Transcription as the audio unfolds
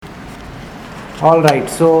Alright,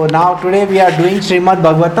 so now today we are doing Srimad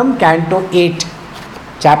Bhagavatam, Canto 8,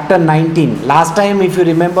 Chapter 19. Last time, if you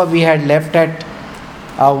remember, we had left at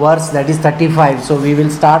a verse that is 35. So we will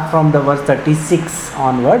start from the verse 36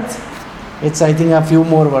 onwards. It's, I think, a few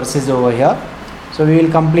more verses over here. So we will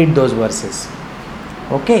complete those verses.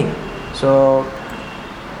 Okay, so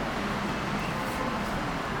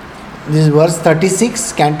this is verse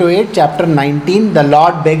 36, Canto 8, Chapter 19. The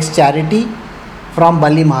Lord begs charity from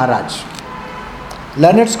Bali Maharaj.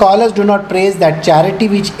 Learned scholars do not praise that charity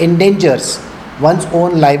which endangers one's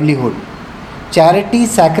own livelihood. Charity,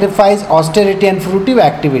 sacrifice, austerity and fruitive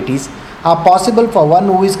activities are possible for one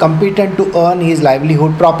who is competent to earn his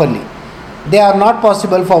livelihood properly. They are not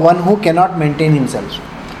possible for one who cannot maintain himself.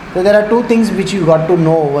 So there are two things which you got to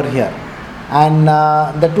know over here. And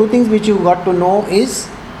the two things which you got to know is,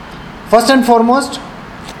 first and foremost,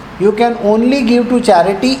 you can only give to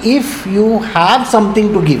charity if you have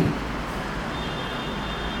something to give.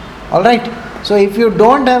 Alright, so if you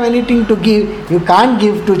don't have anything to give, you can't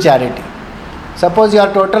give to charity. Suppose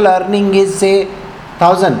your total earning is say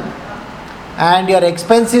 1000 and your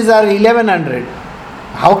expenses are 1100.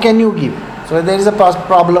 How can you give? So there is a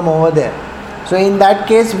problem over there. So in that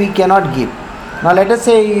case we cannot give. Now let us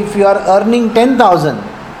say if you are earning 10,000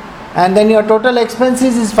 and then your total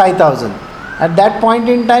expenses is 5,000. At that point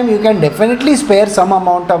in time you can definitely spare some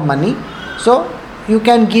amount of money. So you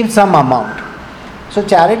can give some amount. So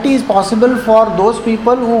charity is possible for those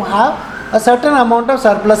people who have a certain amount of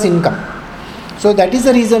surplus income. So that is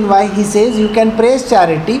the reason why he says you can praise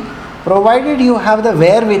charity provided you have the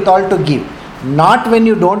wherewithal to give, not when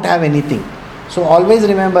you don't have anything. So always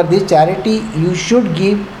remember this, charity you should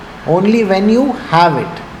give only when you have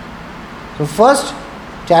it. So first,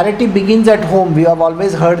 charity begins at home. We have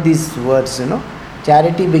always heard these words,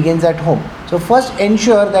 charity begins at home. So first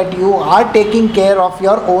ensure that you are taking care of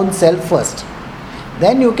your own self first.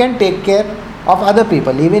 Then you can take care of other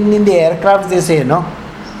people. Even in the aircraft they say,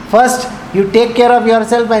 first you take care of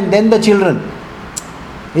yourself and then the children.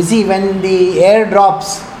 You see, when the air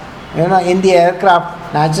drops, in the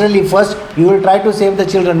aircraft, naturally first you will try to save the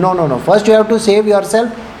children. No. First you have to save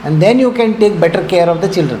yourself and then you can take better care of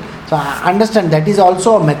the children. So understand, that is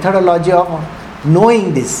also a methodology of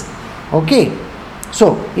knowing this. Okay.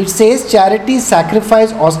 So it says charity,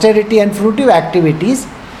 sacrifice, austerity and fruitive activities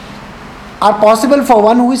are possible for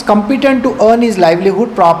one who is competent to earn his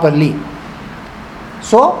livelihood properly.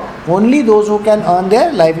 So only those who can earn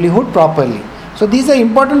their livelihood properly. So these are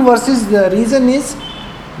important verses. The reason is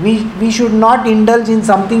we should not indulge in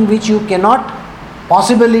something which you cannot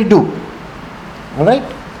possibly do. Alright?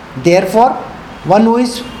 Therefore, one who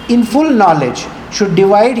is in full knowledge should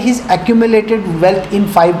divide his accumulated wealth in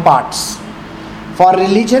 5 parts. For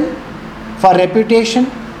religion, for reputation,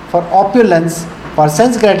 for opulence, for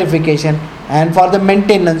sense gratification and for the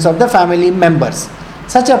maintenance of the family members.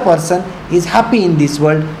 Such a person is happy in this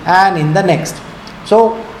world and in the next.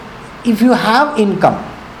 So, if you have income,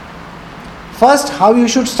 first how you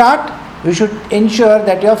should start? You should ensure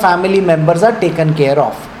that your family members are taken care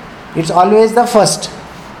of. It's always the first.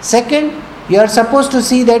 Second, you are supposed to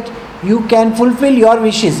see that you can fulfill your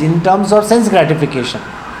wishes in terms of sense gratification.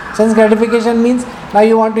 Sense gratification means now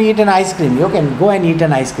you want to eat an ice cream. You can go and eat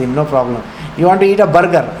an ice cream, no problem. You want to eat a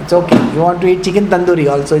burger, it's okay. You want to eat chicken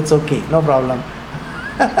tandoori also, it's okay, no problem.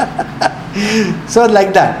 So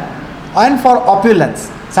like that. And for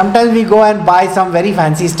opulence, sometimes we go and buy some very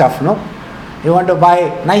fancy stuff, no? You want to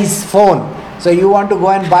buy nice phone, so you want to go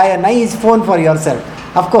and buy a nice phone for yourself.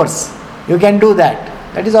 Of course, you can do that.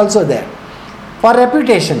 That is also there. For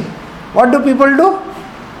reputation, what do people do?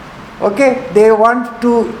 Okay, they want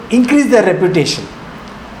to increase their reputation.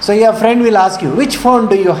 So your friend will ask you, which phone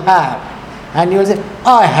do you have? And you will say,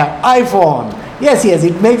 I have iPhone. Yes,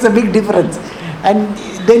 it makes a big difference. And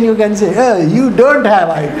then you can say, oh, you don't have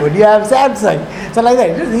iPhone, you have Samsung. So like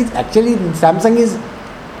that. Actually, Samsung is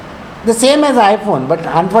the same as iPhone, but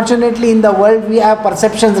unfortunately in the world we have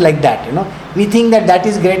perceptions like that. We think that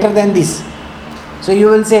is greater than this. So you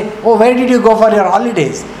will say, oh, where did you go for your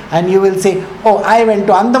holidays? And you will say, oh, I went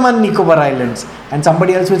to Andaman Nicobar Islands. And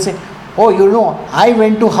somebody else will say, oh, I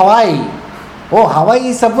went to Hawaii. Oh, Hawaii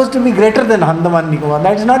is supposed to be greater than Andaman Nicobar.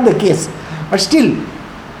 That is not the case. But still,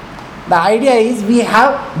 the idea is we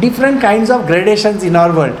have different kinds of gradations in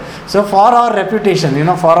our world. So for our reputation,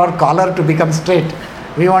 for our collar to become straight,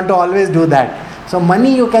 we want to always do that. So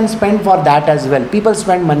money you can spend for that as well. People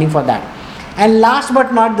spend money for that. And last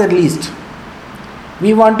but not the least,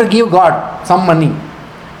 we want to give God some money,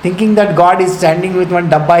 thinking that God is standing with one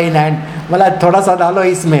dabba in hand. Wala thoda sa dalo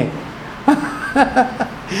isme.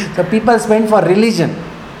 So people spend for religion.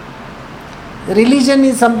 Religion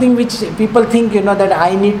is something which people think, that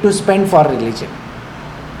I need to spend for religion.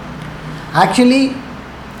 Actually,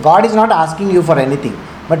 God is not asking you for anything,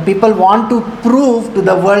 but people want to prove to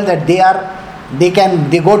the world that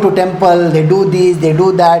they go to temple, they do this, they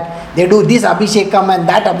do that, they do this abhishekam and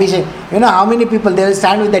that abhishek. How many people, they will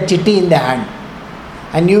stand with a chitti in their hand,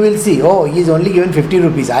 and you will see, oh, he is only given 50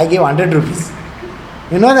 rupees, I gave 100 rupees.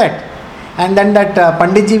 You know that? And then that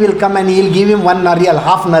Panditji will come and he will give him 1 nariyal,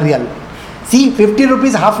 half nariyal. See, 50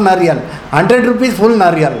 rupees half nariyal, 100 rupees full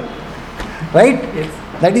nariyal. Right? Yes.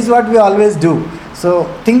 That is what we always do. So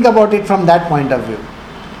think about it from that point of view.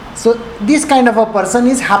 So this kind of a person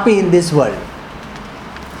is happy in this world.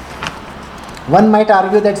 One might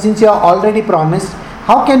argue that since you are already promised,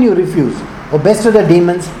 how can you refuse? O best of the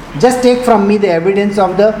demons, just take from me the evidence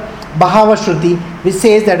of the Bhava Shruti, which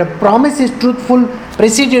says that a promise is truthful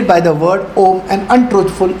preceded by the word Om and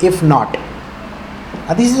untruthful if not.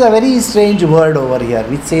 This is a very strange word over here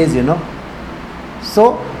which says,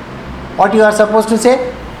 So, what you are supposed to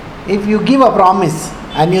say? If you give a promise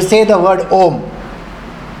and you say the word Om,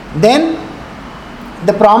 then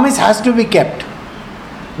the promise has to be kept.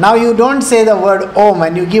 Now you don't say the word Om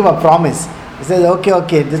and you give a promise. He says,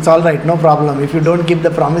 okay, that's all right, no problem. If you don't keep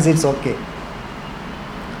the promise, it's okay.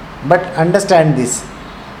 But understand this.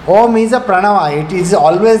 Om is a pranava. It is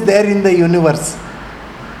always there in the universe.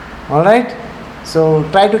 Alright? So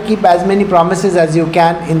try to keep as many promises as you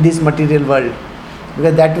can in this material world.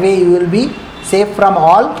 Because that way you will be safe from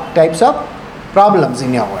all types of problems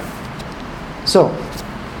in your world. So,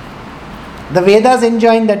 the Vedas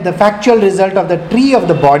enjoin that the factual result of the tree of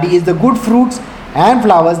the body is the good fruits and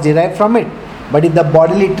flowers derived from it. But if the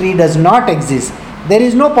bodily tree does not exist, there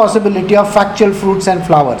is no possibility of factual fruits and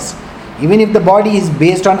flowers. Even if the body is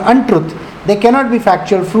based on untruth, there cannot be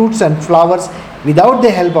factual fruits and flowers without the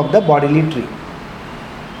help of the bodily tree.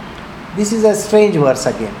 This is a strange verse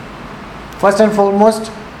again. First and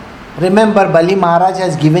foremost, remember Bali Maharaj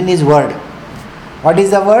has given his word. What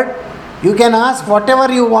is the word? You can ask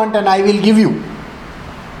whatever you want and I will give you.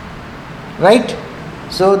 Right?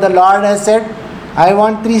 So the Lord has said, I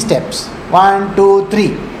want 3 steps. 1, 2, 3.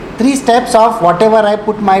 3 steps of whatever I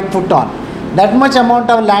put my foot on. That much amount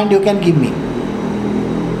of land you can give me.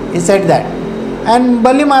 He said that. And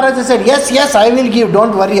Bali Maharaj said, yes, I will give.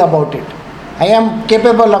 Don't worry about it. I am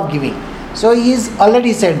capable of giving. So he is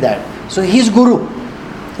already said that. So his guru.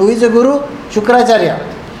 Who is the guru? Shukracharya.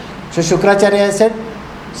 So Shukracharya said,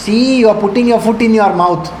 see, you are putting your foot in your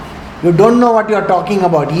mouth. You don't know what you are talking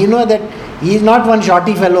about. You know that he is not one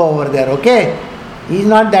shorty fellow over there, okay? He is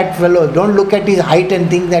not that fellow. Don't look at his height and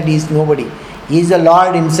think that he is nobody. He is the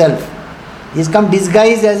Lord himself. He has come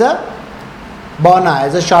disguised as a Bhavana,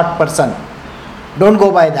 as a short person. Don't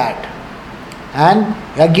go by that. And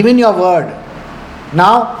you are given your word.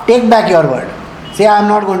 Now take back your word. Say, I am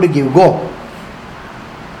not going to give. Go.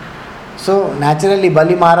 So naturally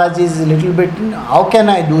Bali Maharaj is a little bit, how can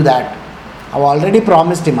I do that? I have already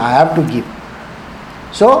promised him, I have to give.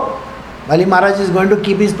 So Bali Maharaj is going to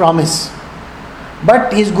keep his promise.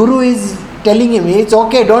 But his guru is telling him, it's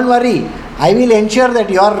okay, don't worry. I will ensure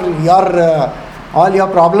that all your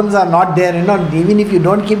problems are not there. Even if you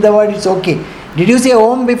don't keep the word, it's okay. Did you say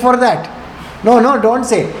Om before that? No, don't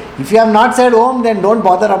say. If you have not said Om, then don't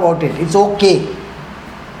bother about it. It's okay.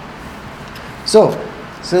 So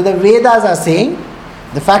the Vedas are saying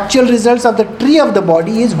the factual results of the tree of the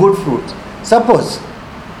body is good fruits. Suppose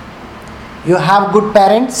you have good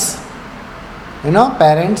parents,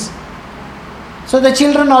 parents. So the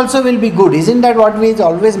children also will be good. Isn't that what we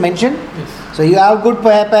always mention? Yes. So you have good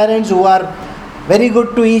parents who are very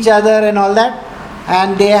good to each other and all that,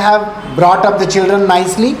 and they have brought up the children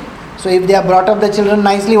nicely. So if they have brought up the children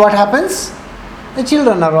nicely, what happens? The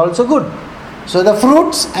children are also good. So the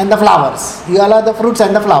fruits and the flowers. You all are the fruits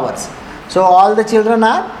and the flowers. So all the children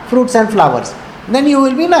are fruits and flowers. Then you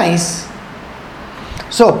will be nice.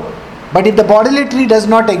 So, but if the bodily tree does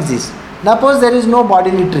not exist, suppose there is no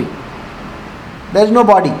bodily tree. There is no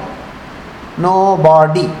body. No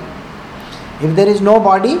body. If there is no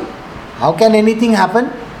body, how can anything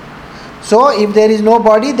happen? So if there is no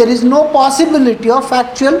body, there is no possibility of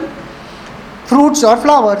actual fruits or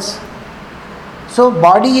flowers. So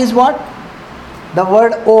body is what? The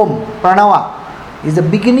word Om, Pranava, is the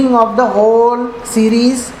beginning of the whole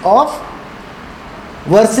series of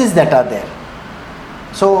verses that are there.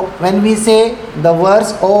 So when we say the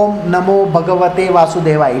verse Om Namo Bhagavate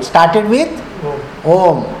Vasudevaya, it started with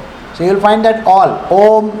Om. So you will find that all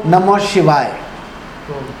Om Namo Shivaya,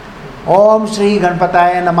 Om Shri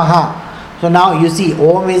Ganpataya Namaha. So now you see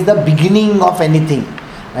Om is the beginning of anything.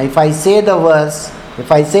 Now if I say the verse,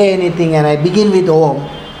 if I say anything and I begin with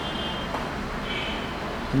Om,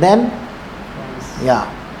 then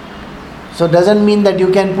yeah. So doesn't mean that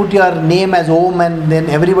you can put your name as Om and then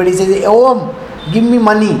everybody says, hey, Om, give me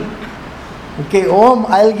money. Okay, Om,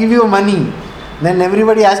 I'll give you money. Then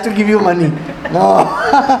everybody has to give you money. No.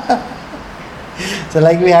 So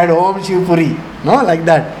like we had Om Shivpuri. No, like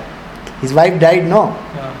that. His wife died, no?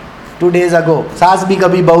 Yeah. 2 days ago. Saas Bhi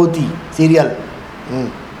Kabhi Bahu Thi serial.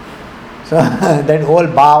 So that whole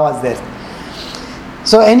Ba was there.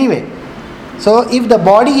 So anyway, so if the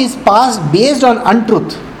body is passed based on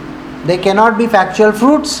untruth, there cannot be factual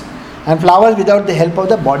fruits and flowers without the help of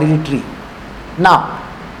the bodily tree. Now,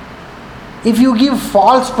 if you give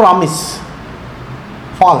false promise,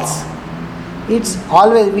 false, it's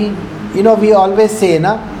always, we always say,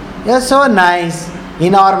 you're so nice.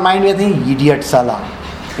 In our mind we are thinking, idiot Salah.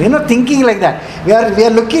 Thinking like that. We are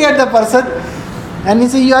looking at the person and we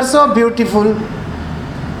say, you are so beautiful.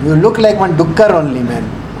 You look like one dukkar only, man,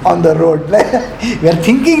 on the road. We are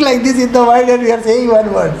thinking like this in the mind and we are saying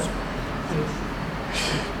one word.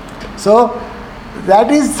 So, that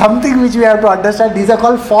is something which we have to understand. These are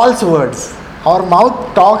called false words. Our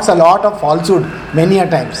mouth talks a lot of falsehood many a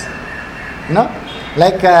times.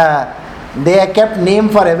 Like they have kept name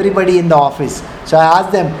for everybody in the office. So I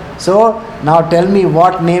asked them, so now tell me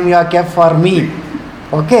what name you have kept for me.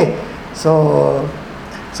 Okay. So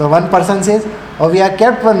one person says, oh, we have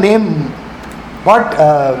kept a name, what,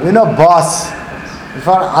 boss.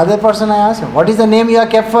 For other person I asked, what is the name you have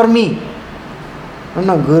kept for me?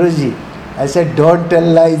 No, Guruji. I said, don't tell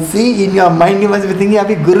lies. See, in your mind you must be thinking,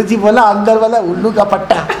 abhi Guruji bola, andar wala ullu ka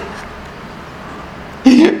patta.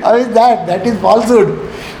 How is that? That is falsehood.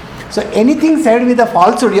 So anything said with a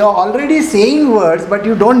falsehood, you are already saying words, but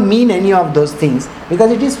you don't mean any of those things because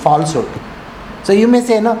it is falsehood. So you may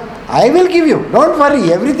say, no, I will give you. Don't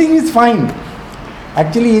worry, everything is fine.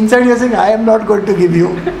 Actually, inside you are saying, I am not going to give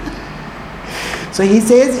you. So he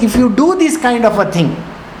says, if you do this kind of a thing,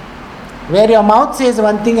 where your mouth says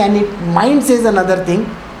one thing and mind says another thing,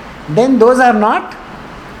 then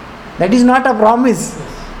that is not a promise.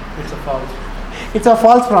 It's a false. It's a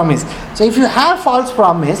false promise. So if you have false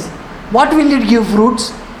promise, what will it give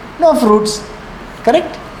fruits? No fruits.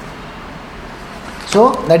 Correct?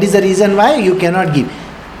 So that is the reason why you cannot give.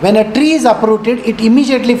 When a tree is uprooted, it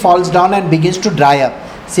immediately falls down and begins to dry up.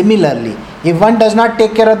 Similarly, if one does not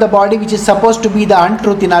take care of the body which is supposed to be the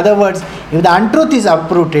untruth, in other words, if the untruth is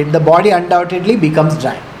uprooted, the body undoubtedly becomes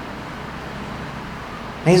dry.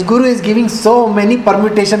 His guru is giving so many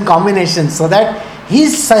permutation combinations so that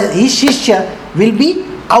his shishya will be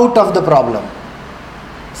out of the problem.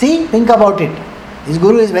 See, think about it. His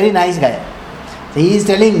guru is very nice guy. So he is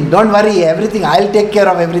telling, don't worry, everything, I'll take care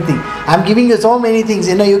of everything. I'm giving you so many things,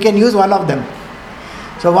 you can use one of them.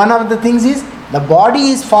 So one of the things is, the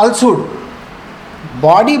body is falsehood.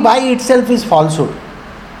 Body by itself is falsehood.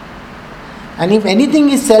 And if anything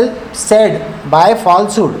is said by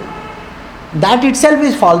falsehood, that itself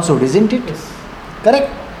is falsehood, isn't it? Yes. Correct?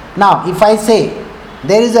 Now, if I say,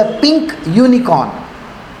 there is a pink unicorn,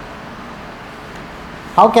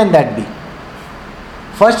 how can that be?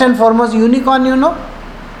 First and foremost, unicorn,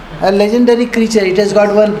 a legendary creature. It has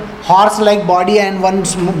got one horse-like body and one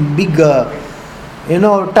big,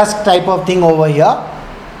 tusk type of thing over here.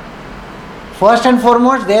 First and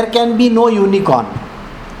foremost, there can be no unicorn.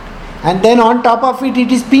 And then on top of it,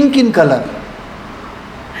 it is pink in color.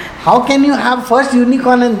 How can you have first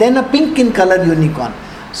unicorn and then a pink in color unicorn?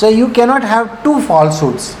 So you cannot have two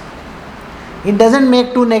falsehoods. It doesn't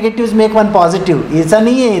make two negatives make one positive. Aisa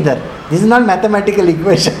nahi hai idhar. This is not mathematical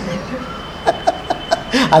equation.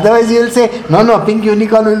 Otherwise you will say, no, pink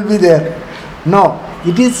unicorn will be there. No,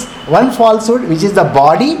 it is one falsehood which is the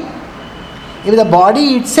body. If the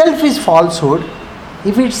body itself is falsehood,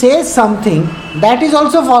 if it says something, that is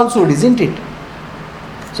also falsehood, isn't it?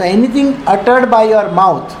 So anything uttered by your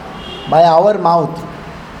mouth, by our mouth,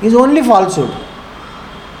 is only falsehood.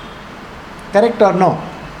 Correct or no?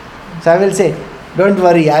 So I will say, don't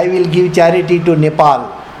worry, I will give charity to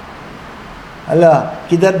Nepal. Allah,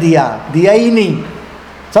 kidhar diya? Diya hi nahi.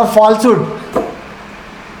 So falsehood.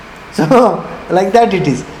 So like that it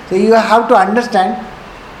is. So you have to understand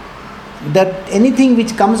that anything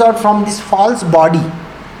which comes out from this false body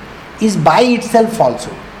is by itself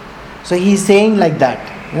falsehood. So he is saying like that.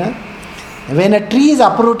 Yeah? When a tree is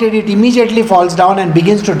uprooted, it immediately falls down and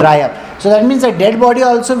begins to dry up. So that means a dead body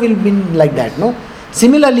also will be like that, no?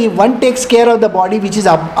 Similarly, one takes care of the body which is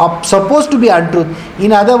supposed to be untruth.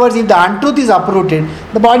 In other words, if the untruth is uprooted,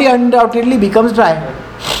 the body undoubtedly becomes dry.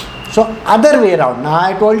 So other way around. Now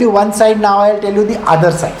I told you one side, now I will tell you the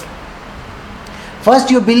other side. First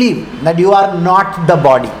you believe that you are not the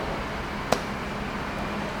body.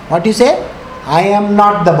 What you say? I am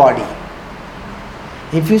not the body.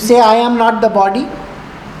 If you say I am not the body,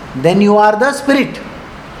 then you are the spirit.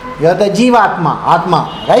 You are the Jivatma,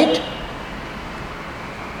 Atma, right?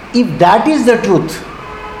 If that is the truth,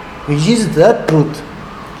 which is the truth,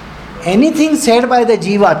 anything said by the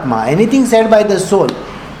Jivatma, anything said by the soul,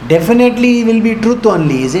 definitely will be truth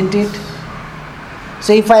only, isn't it?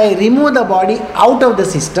 So if I remove the body out of the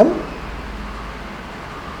system,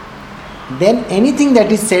 then anything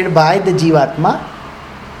that is said by the Jivatma,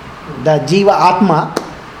 the Jiva Atma,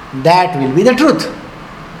 that will be the truth.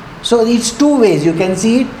 So it's two ways you can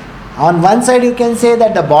see it. On one side you can say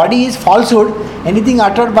that the body is falsehood, anything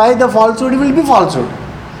uttered by the falsehood will be falsehood.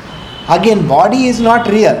 Again, body is not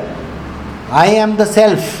real. I am the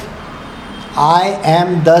self. I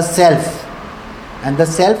am the self. And the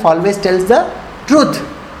self always tells the truth.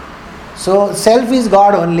 So self is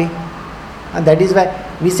God only. And that is why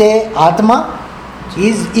we say Atma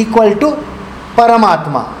is equal to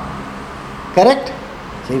Paramatma. Correct?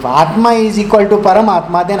 So if Atma is equal to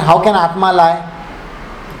Paramatma, then how can Atma lie?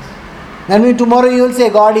 Then tomorrow you will say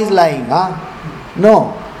God is lying. Huh?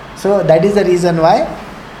 No. So that is the reason why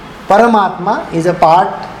Paramatma is a part,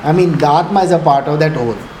 the Atma is a part of that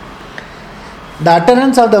whole. The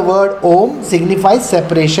utterance of the word Om signifies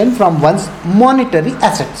separation from one's monetary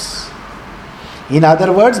assets. In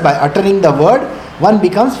other words, by uttering the word, one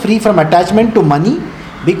becomes free from attachment to money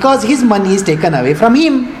because his money is taken away from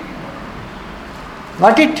him.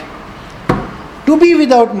 Got it? To be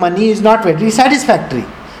without money is not very satisfactory,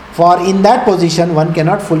 for in that position one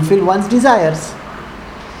cannot fulfill one's desires.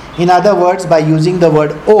 In other words, by using the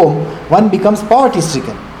word Om, one becomes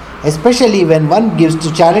poverty-stricken, especially when one gives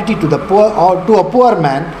to charity to the poor or to a poor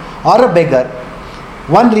man or a beggar.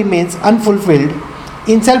 One remains unfulfilled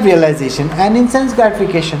in self-realization and in sense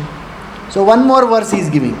gratification. So one more verse he is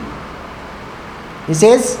giving. He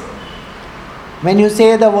says, when you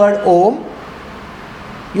say the word Om,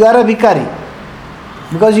 you are a bhikkhari,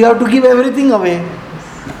 because you have to give everything away.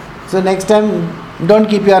 So next time, don't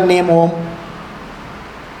keep your name Om.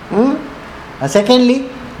 Secondly,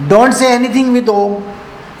 don't say anything with Om,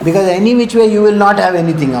 because any which way you will not have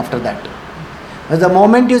anything after that. But the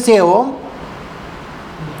moment you say Om,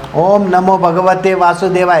 Om Namo Bhagavate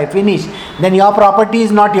Vasudevaya, finish, then your property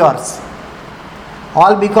is not yours.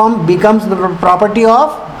 All becomes the property of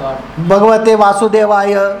God. Bhagavate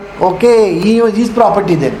Vasudevaya. Okay, he is his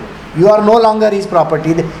property then. You are no longer his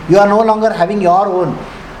property. You are no longer having your own.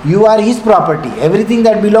 You are his property. Everything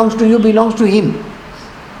that belongs to you belongs to him.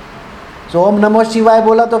 So Om Namo Shivaya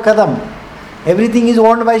bola to khadam. Everything is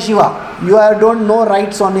owned by Shiva. You don't know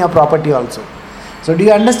rights on your property also. So do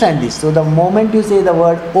you understand this? So the moment you say the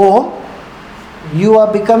word Om, you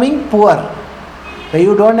are becoming poor. So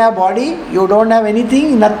you don't have body, you don't have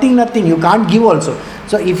anything, nothing. You can't give also.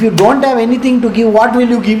 So if you don't have anything to give, what will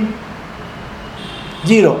you give?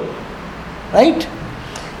 Zero. Right?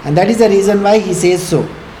 And that is the reason why he says so.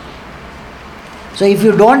 So if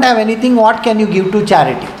you don't have anything, what can you give to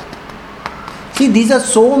charity? See, these are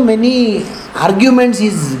so many arguments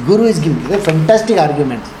his Guru is giving. These are fantastic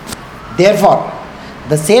arguments. Therefore,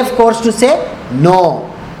 the safe course to say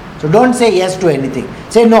no. So don't say yes to anything.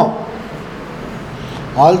 Say no.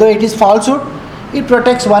 Although it is falsehood, it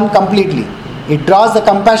protects one completely. It draws the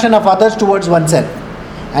compassion of others towards oneself.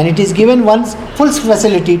 And it is given one's full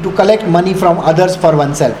facility to collect money from others for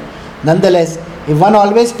oneself. Nonetheless, if one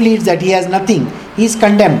always pleads that he has nothing, he is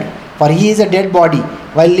condemned, for he is a dead body.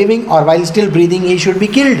 While living or while still breathing, he should be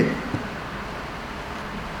killed.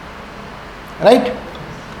 Right?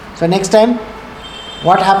 So next time,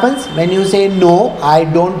 what happens? When you say no, I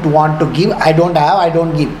don't want to give, I don't have, I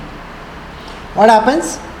don't give. What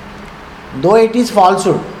happens? Though it is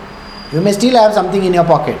falsehood, you may still have something in your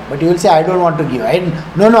pocket, but you will say, I don't want to give.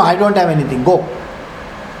 No, I don't have anything. Go.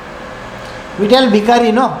 We tell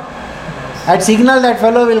bhikkhari, no. At signal, that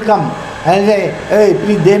fellow will come and say, hey,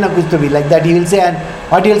 please de na kuch to be. Like that he will say, and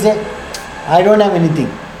what he will say? I don't have anything.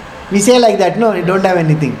 We say like that, no, you don't have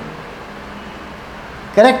anything.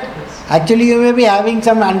 Correct? Actually, you may be having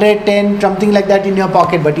some 110, something like that in your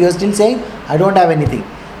pocket, but you are still saying, I don't have anything.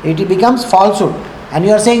 It becomes falsehood, and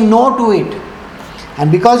you are saying no to it.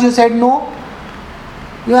 And because you said no,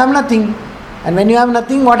 you have nothing. And when you have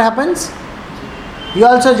nothing, what happens? You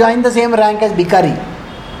also join the same rank as bhikkhari.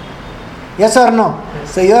 Yes or no?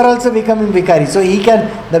 Yes. So you are also becoming bhikkhari. So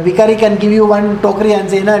the bhikkhari can give you one tokri and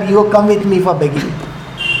say, no, you come with me for begging.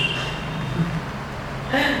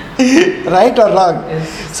 Right or wrong?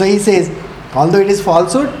 Yes. So he says, although it is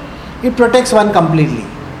falsehood, it protects one completely.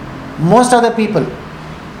 Most of the people,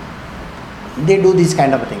 they do this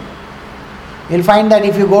kind of a thing. You'll find that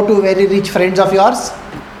if you go to very rich friends of yours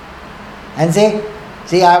and say,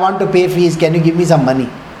 see, I want to pay fees, can you give me some money?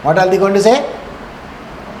 What are they going to say?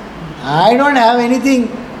 I don't have anything.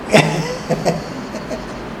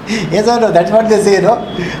 Yes or no? That's what they say, no?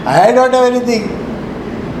 I don't have anything.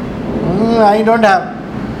 I don't have.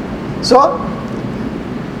 So,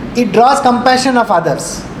 it draws compassion of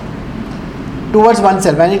others towards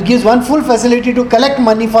oneself, and it gives one full facility to collect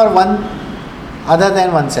money for one other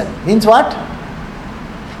than oneself. Means what?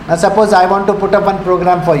 Now suppose I want to put up one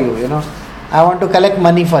program for you, I want to collect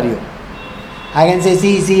money for you. I can say,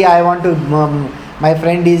 see, I want to, my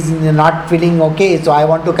friend is not feeling okay, so I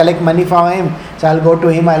want to collect money from him. So I'll go to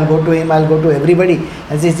him, I'll go to everybody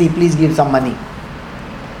and say, see, please give some money.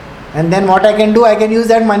 And then what I can do, I can use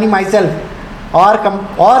that money myself,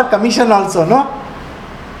 or commission also, no?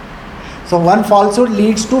 So one falsehood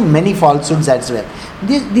leads to many falsehoods as well.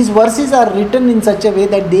 These verses are written in such a way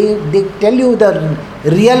that they tell you the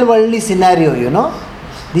real worldly scenario,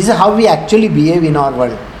 This is how we actually behave in our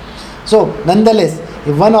world. So, nonetheless,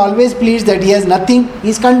 if one always pleads that he has nothing, he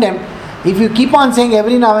is condemned. If you keep on saying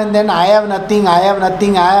every now and then, I have nothing, I have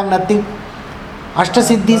nothing, I have nothing.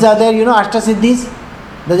 Ashtasiddhis are there, Ashtasiddhis?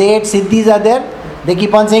 The 8 Siddhis are there. They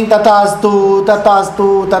keep on saying, Tatastu,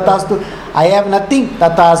 Tatastu, Tatastu. I have nothing,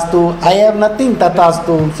 Tatastu, I have nothing,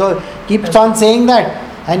 Tatastu. So, keeps on saying that,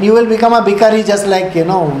 and you will become a bhikkhari just like,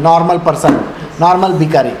 normal person, normal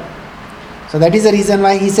bhikkhari. So, that is the reason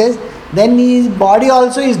why he says, then his body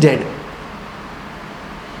also is dead.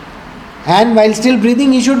 And while still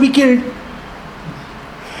breathing, he should be killed.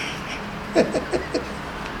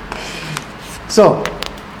 So,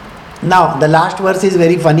 now the last verse is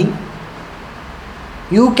very funny.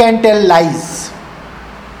 You can tell lies.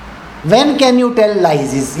 When can you tell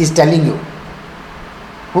lies? Is telling you.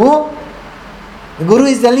 Who? The Guru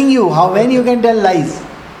is telling you when you can tell lies.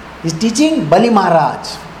 He is teaching Bali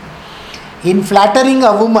Maharaj. In flattering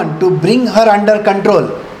a woman to bring her under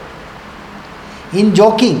control, in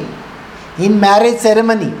joking, in marriage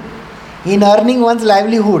ceremony, in earning one's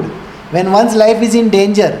livelihood, when one's life is in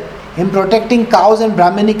danger, in protecting cows and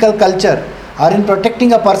Brahminical culture, or in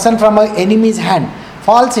protecting a person from an enemy's hand,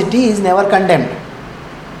 falsity is never condemned.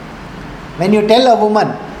 When you tell a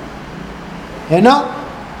woman,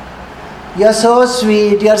 you're so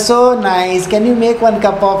sweet, you're so nice, can you make 1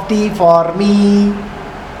 cup of tea for me?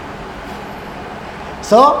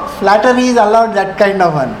 So, flattery is allowed, that kind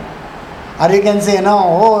of one. Or you can say,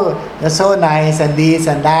 you're so nice and this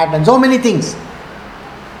and that and so many things.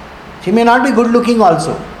 She may not be good looking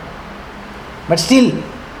also. But still,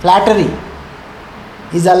 flattery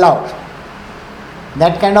is allowed.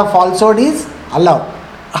 That kind of falsehood is allowed.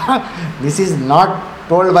 This is not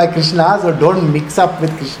told by Krishna, so don't mix up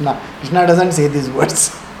with Krishna. Krishna doesn't say these words.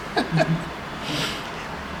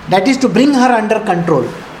 That is to bring her under control.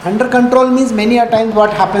 Under control means many a times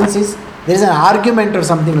what happens is there is an argument or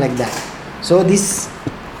something like that. So this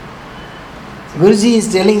Guruji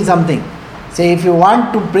is telling something. Say if you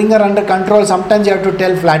want to bring her under control, sometimes you have to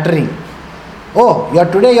tell flattering. Oh,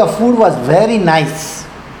 today your food was very nice.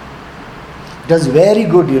 It was very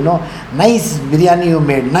good, Nice biryani you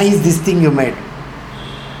made, nice this thing you made.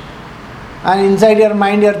 And inside your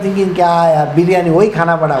mind you are thinking, kya yaar, biryani, wohi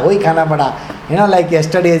khana pada, like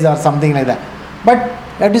yesterday's or something like that. But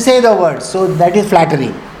you have to say the words, so that is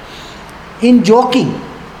flattery. In joking,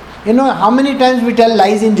 how many times we tell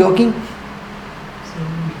lies in joking?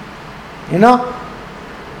 In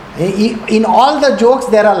all the jokes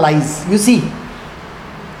there are lies. You see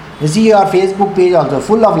your Facebook page also,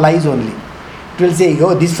 full of lies only. It will say,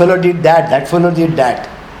 oh, this fellow did that fellow did that.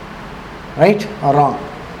 Right or wrong?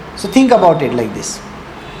 So think about it like this.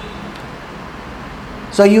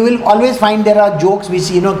 So you will always find there are jokes which,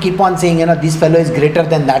 keep on saying, this fellow is greater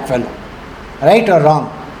than that fellow. Right or wrong?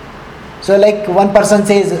 So like one person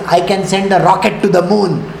says, I can send a rocket to the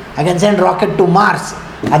moon. I can send a rocket to Mars.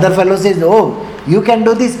 Other fellow says, oh, you can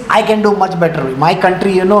do this, I can do much better. My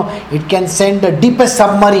country, it can send the deepest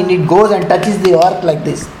submarine. It goes and touches the earth like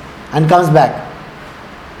this and comes back.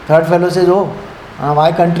 Third fellow says, oh,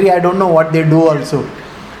 my country, I don't know what they do also.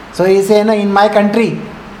 So he says, in my country,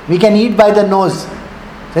 we can eat by the nose.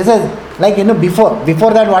 So he says,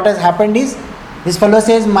 before that what has happened is, this fellow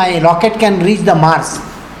says, my rocket can reach the Mars.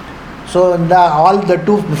 So all the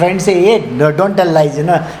two friends say, hey, don't tell lies,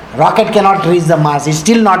 rocket cannot reach the Mars. It's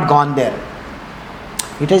still not gone there.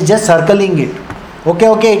 It is just circling it.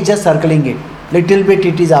 Okay, it's just circling it. Little bit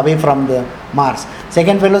it is away from the Mars.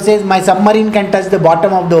 Second fellow says, my submarine can touch the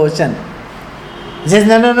bottom of the ocean. He says,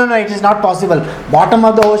 no, it is not possible. Bottom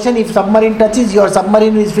of the ocean, if submarine touches, your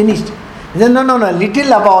submarine is finished. He says, no,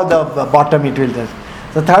 little above the bottom it will touch.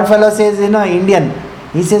 So third fellow says, Indian.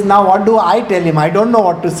 He says, now what do I tell him? I don't know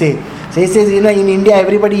what to say. So he says, in India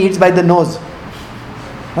everybody eats by the nose.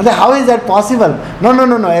 I say, how is that possible?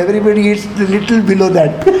 No. Everybody eats a little below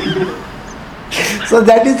that. So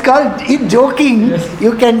that is called, in joking,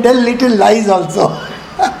 you can tell little lies also.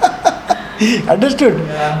 Understood?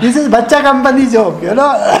 Yeah. This is Bacha company joke,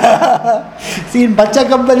 See, in Bacha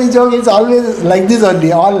company joke, it's always like this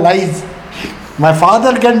only, all lies. My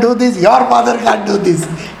father can do this, your father can't do this.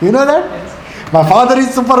 You know that? Yes. My father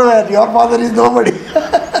is superman, your father is nobody.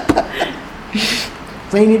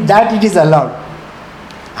 So in that it is allowed.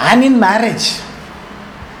 And in marriage,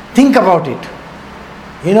 think about it.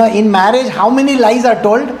 In marriage, how many lies are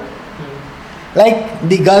told? Like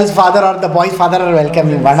the girl's father or the boy's father are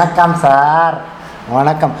welcoming. Vanakkam sir,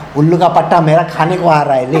 vanakkam. Ullu ka patta mera khane ko aa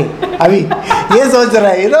raha hai le. Abhi ye soch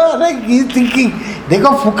raha hai, like he's thinking.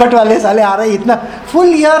 Dekho fukat wale sale aa rahe itna full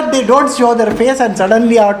year they don't show their face and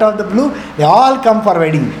suddenly out of the blue they all come for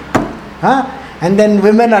wedding. And then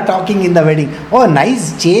women are talking in the wedding. Oh,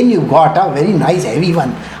 nice chain you got, very nice heavy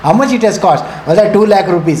one. How much it has cost? Was that 2 lakh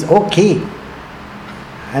rupees? Okay.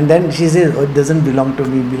 And then she says, oh, it doesn't belong to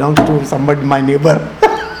me, it belongs to somebody, my neighbor.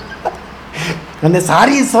 And the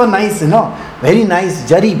sari is so nice, very nice,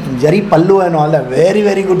 jari pallu and all that, very,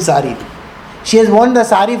 very good sari. She has worn the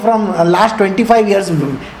sari from last 25 years,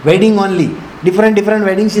 wedding only. Different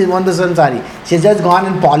weddings, she has worn the same sari. She has just gone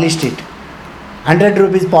and polished it. 100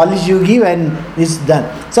 rupees polish you give and it's done.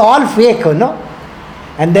 So all fake,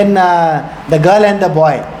 And then the girl and the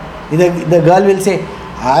boy, the girl will say,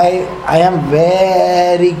 I am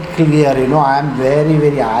very clear, I am very,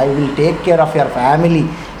 very, I will take care of your family.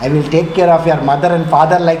 I will take care of your mother and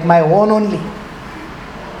father like my own only.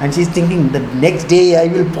 And she's thinking, the next day I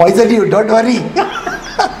will poison you, don't worry.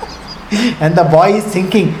 And the boy is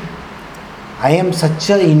thinking, I am such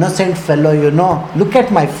an innocent fellow, look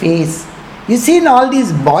at my face. You seen all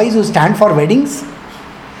these boys who stand for weddings?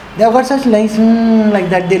 They have got such nice, like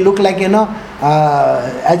that, they look like,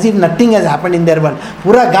 as if nothing has happened in their world.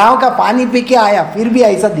 पूरा गांव का पानी P के आया फिर भी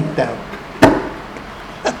ऐसा दिखता है.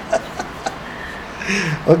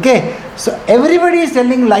 Okay, so everybody is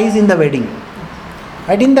telling lies in the wedding,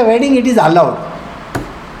 but in the wedding it is allowed.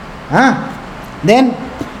 Then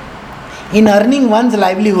in earning one's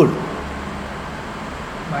livelihood,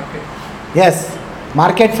 Market. yes,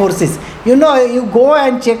 market forces, you go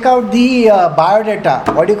and check out the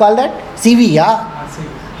biodata, what do you call that, CV,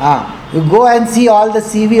 you go and see all the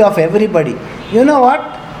CV of everybody. You know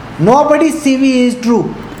what? Nobody's CV is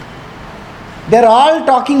true. They're all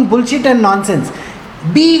talking bullshit and nonsense.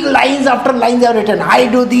 Big lines after lines they have written. I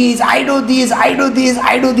do this, I do this, I do this,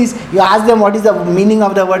 I do this. You ask them what is the meaning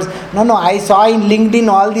of the words. No, I saw in LinkedIn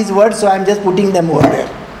all these words, so I'm just putting them over there.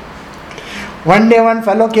 One day one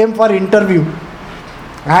fellow came for interview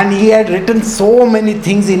and he had written so many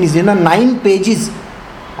things in his 9 pages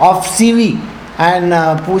of CV. And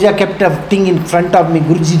Pooja kept a thing in front of me,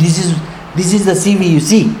 Guruji, this is the CV you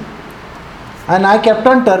see. And I kept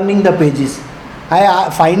on turning the pages.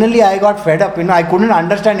 Finally I got fed up, I couldn't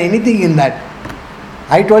understand anything in that.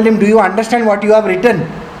 I told him, do you understand what you have written?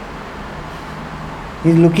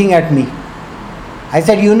 He's looking at me. I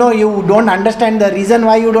said, you don't understand. The reason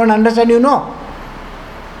why you don't understand,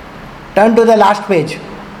 Turn to the last page.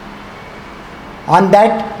 On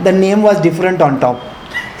that, the name was different on top.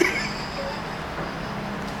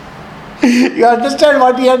 You understand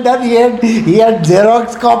what he had done? He had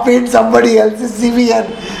Xerox copied somebody else's CV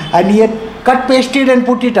and he had cut pasted and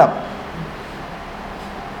put it up.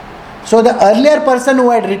 So the earlier person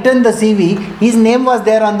who had written the CV, his name was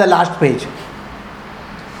there on the last page.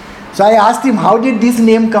 So I asked him, how did this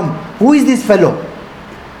name come? Who is this fellow?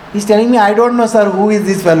 He's telling me, I don't know, sir, who is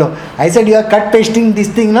this fellow? I said, you are cut pasting this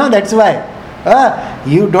thing, no? That's why.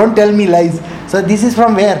 You don't tell me lies. So this is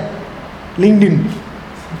from where? LinkedIn.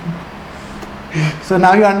 So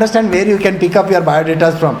now you understand where you can pick up your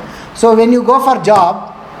biodatas from. So when you go for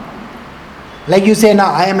job, like you say,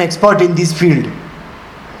 now I am expert in this field.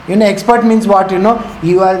 Expert means what?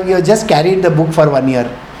 You have just carried the book for 1 year.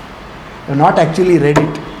 You have not actually read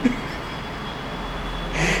it.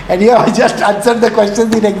 And you have just answered the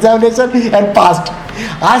questions in examination and passed.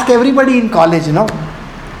 Ask everybody in college,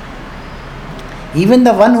 Even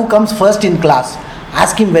the one who comes first in class,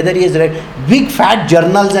 ask him whether he has read big fat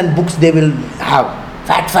journals and books they will have.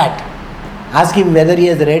 Fat. Ask him whether he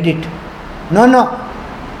has read it. No.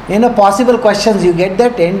 Possible questions, you get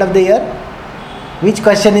that end of the year. Which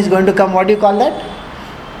question is going to come? What do you call that?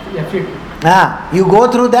 FU. You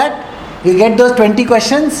go through that, you get those 20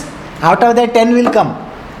 questions, out of that 10 will come.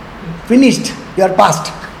 Finished, you are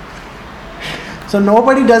passed. So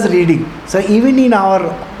nobody does reading. So even in our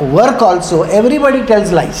work also, everybody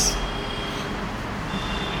tells lies.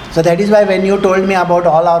 So that is why when you told me about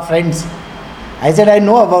all our friends, I said I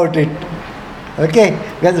know about it. Okay,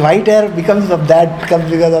 because white hair becomes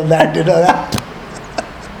because of that, you know.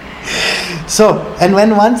 So, and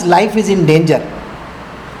when one's life is in danger,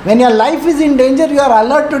 when your life is in danger, you are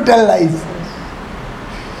allowed to tell lies.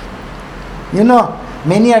 You know,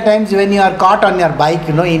 many a times when you are caught on your bike,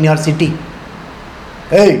 you know, in your city,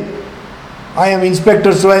 hey, I am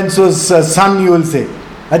Inspector so-and-so's son, you will say.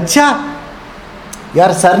 Acha,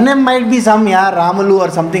 your surname might be some, Ramalu or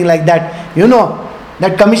something like that. You know,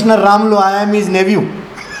 that Commissioner Ramalu, I am his nephew.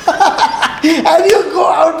 And you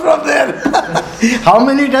go out from there. How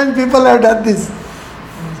many times people have done this?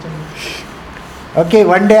 Okay,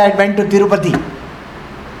 one day I went to Tirupati.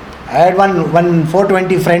 I had one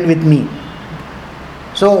 420 friend with me.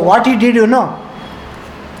 So what he did, you know,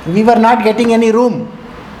 we were not getting any room.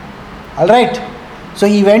 Alright. So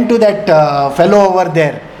he went to that fellow over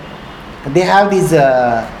there. They have these,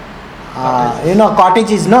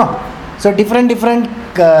 cottages, no? So different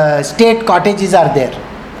state cottages are there.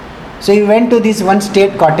 So he went to this one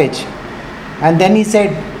state cottage. And then he said,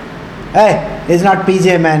 hey, it's not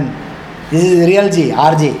PJ, man. This is real G,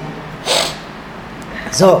 RJ.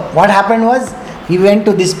 So what happened was, he went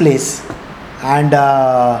to this place. And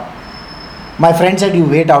my friend said, you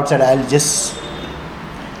wait outside, I'll just...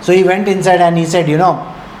 So he went inside and he said, you know,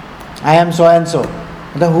 I am so and so.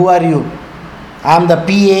 Who are you? I am the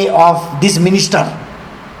PA of this minister.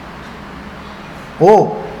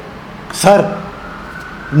 Oh, sir.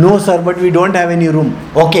 No, sir, but we don't have any room.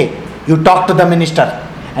 Okay, you talk to the minister.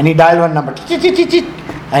 And he dialed one number.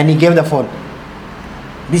 And he gave the phone.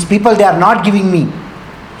 These people, they are not giving me.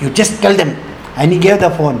 You just tell them. And he gave the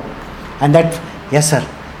phone. And that, yes sir,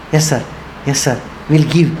 yes sir, yes sir. We'll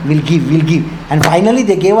give. And finally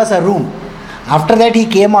they gave us a room. After that he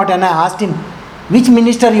came out and I asked him, which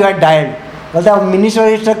minister you had dialed? बोलता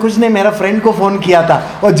minister कुछ नहीं, मेरा friend को phone किया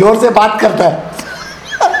था, वो जोर से बात करता है.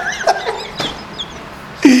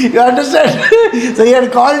 You understand? So he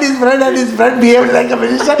had called his friend and his friend behaved like a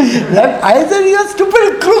minister. I said, you are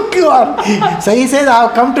stupid crook you are. So he says, I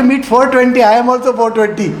have come to meet 420, I am also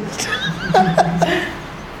 420.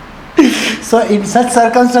 So in such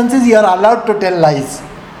circumstances you are allowed to tell lies.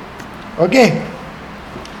 Okay?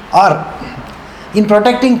 Or in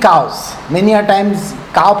protecting cows, many a times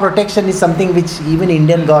cow protection is something which even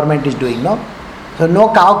Indian government is doing, no? So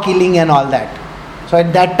no cow killing and all that. So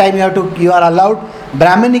at that time you are allowed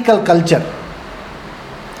Brahminical culture.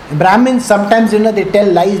 Brahmins sometimes, they tell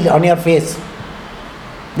lies on your face.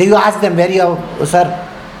 Then you ask them, where you are, sir,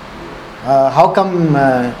 how come,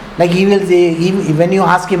 like he will say, when you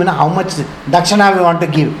ask him, how much dakshana we want to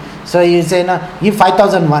give. So he will say, give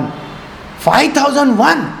 5,001.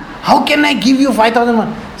 5,001? How can I give you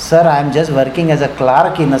 5,001? Sir, I am just working as a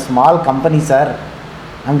clerk in a small company, sir.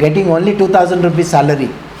 I am getting only 2,000 rupees salary.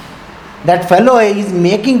 That fellow is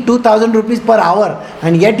making 2,000 rupees per hour,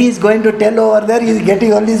 and yet he is going to tell over there he is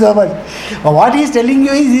getting only so much. What he is telling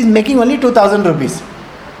you is he is making only 2,000 rupees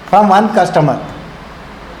from one customer.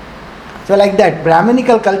 So like that,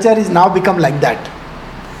 Brahminical culture is now become like that.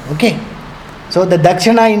 Okay. So the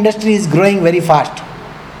Dakshina industry is growing very fast.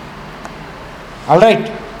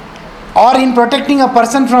 Alright. Or in protecting a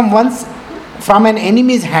person from an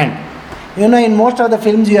enemy's hand. In most of the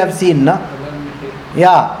films you have seen, no?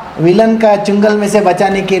 Yeah. Villain का चुंगल में से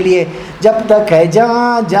बचाने के लिए जब तक है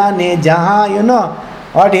जहाँ जाने जहाँ,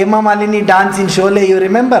 what Hema Malini dance in Sholay, you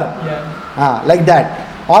remember? Yeah. Like that.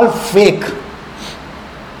 All fake.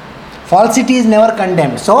 Falsity is never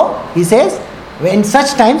condemned. So he says, in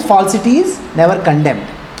such times falsity is never condemned.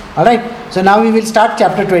 Alright. So now we will start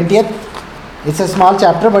chapter 20th. It's a small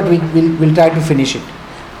chapter, but we'll try to finish it.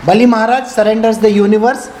 Bali Maharaj surrenders the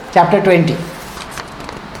universe, chapter 20.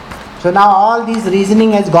 So now all this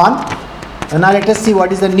reasoning has gone. And now let us see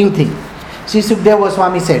what is the new thing. Sri Sukdev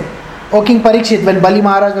Goswami said, O King Parikshit, when Bali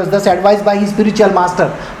Maharaj was thus advised by his spiritual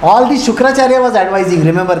master, all this Shukracharya was advising,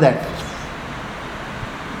 remember that.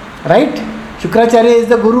 Right? Shukracharya is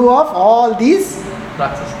the guru of all these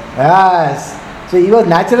practices. Yes. So he was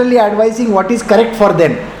naturally advising what is correct for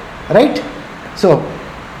them. Right? So,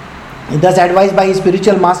 thus advised by his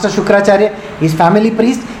spiritual master Shukracharya, his family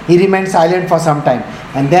priest, he remained silent for some time.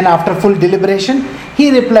 And then after full deliberation,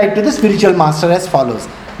 he replied to the spiritual master as follows.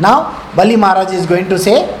 Now, Bali Maharaj is going to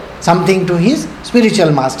say something to his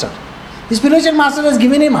spiritual master. The spiritual master has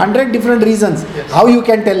given him 100 different reasons how you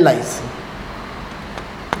can tell lies.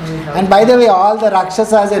 And by the way, all the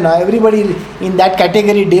Rakshasas and everybody in that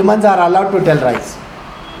category, demons are allowed to tell lies.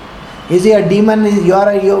 You see, a demon,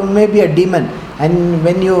 you may be a demon. And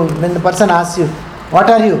when the person asks you, What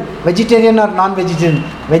are you? Vegetarian or non-vegetarian?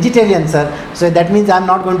 Vegetarian, sir. So that means I am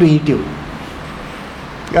not going to eat you.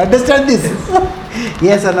 You understand this?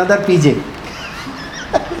 Yes, another PJ.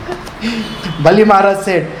 Bali Maharaj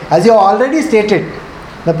said, as you already stated,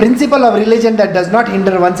 the principle of religion that does not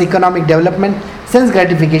hinder one's economic development, sense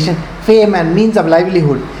gratification, fame and means of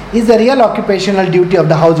livelihood is the real occupational duty of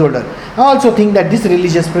the householder. I also think that this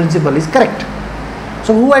religious principle is correct.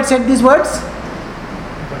 So who had said these words?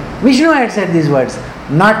 Vishnu had said these words,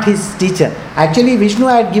 not his teacher. Actually, Vishnu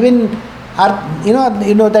had given, you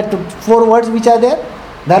know that 4 words which are there?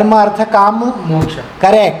 Dharma, Artha, Kama, Moksha.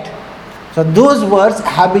 Correct. So those words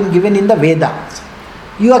have been given in the Vedas.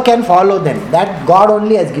 You can follow them. That God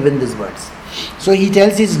only has given these words. So he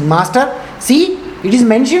tells his master, see, it is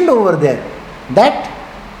mentioned over there that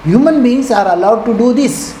human beings are allowed to do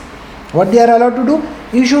this. What they are allowed to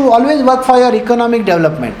do? You should always work for your economic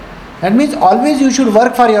development. That means always you should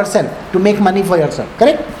work for yourself to make money for yourself.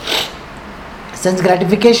 Correct? Sense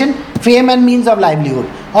gratification, fame and means of livelihood.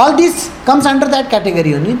 All this comes under that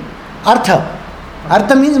category only. Artha.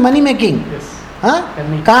 Artha means money making. Yes.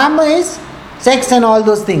 Huh? Kama is sex and all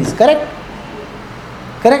those things. Correct?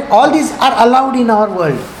 Correct? All these are allowed in our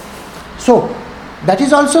world. So, that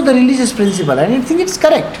is also the religious principle, and I think it's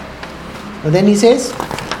correct. So then he says,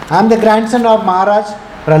 I am the grandson of Maharaj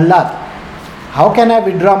Prahlad. How can I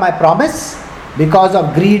withdraw my promise? Because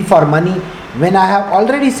of greed for money, when I have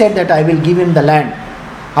already said that I will give him the land.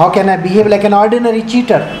 How can I behave like an ordinary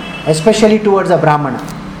cheater, especially towards a Brahmana?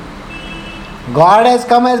 God has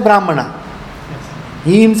come as Brahmana.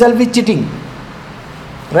 He himself is cheating.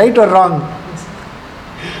 Right or wrong?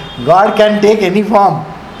 God can take any form.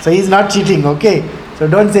 So he is not cheating, okay? So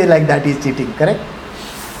don't say like that he is cheating, correct?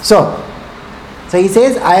 So he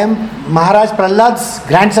says, I am Maharaj Prahlad's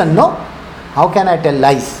grandson. No? How can I tell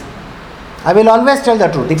lies? I will always tell the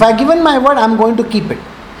truth. If I have given my word, I am going to keep it.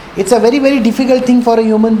 It's a very, very difficult thing for a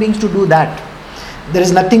human being to do that. There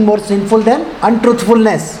is nothing more sinful than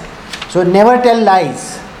untruthfulness. So never tell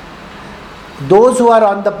lies. Those who are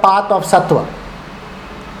on the path of sattva,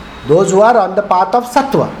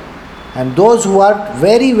 and those who are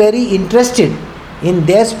very, very interested in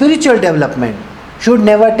their spiritual development should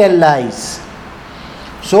never tell lies.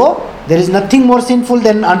 So there is nothing more sinful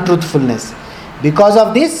than untruthfulness. Because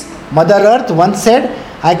of this, Mother Earth once said,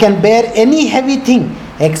 I can bear any heavy thing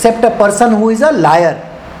except a person who is a liar.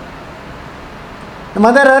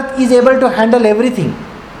 Mother Earth is able to handle everything.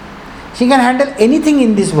 She can handle anything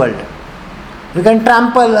in this world. You can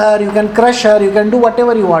trample her, you can crush her, you can do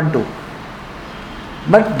whatever you want to.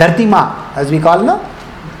 But Dharti Ma, as we call, no?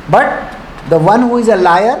 But the one who is a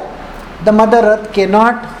liar, the Mother Earth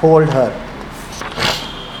cannot hold her.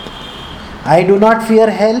 I do not fear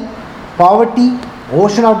hell, poverty,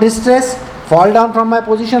 ocean of distress, fall down from my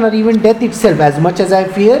position, or even death itself, as much as I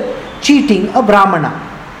fear cheating a Brahmana.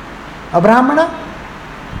 A Brahmana?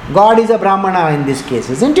 God is a Brahmana in this case,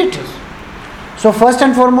 isn't it? So first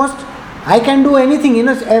and foremost, I can do anything,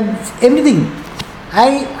 everything.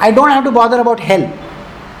 I don't have to bother about hell.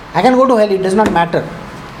 I can go to hell, it does not matter.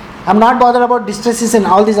 I'm not bothered about distresses and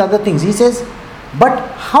all these other things. He says, but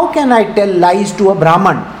how can I tell lies to a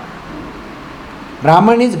Brahman?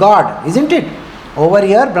 Brahman is God, isn't it? Over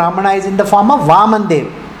here, Brahmana is in the form of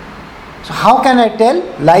Vamandev. So how can I tell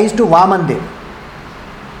lies to Vamandev?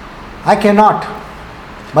 I cannot.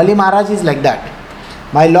 Bali Maharaj is like that.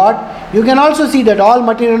 My Lord, you can also see that all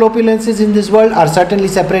material opulences in this world are certainly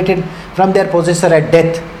separated from their possessor at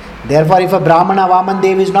death. Therefore, if a Brahmana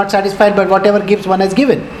Vamandev is not satisfied by whatever gifts one has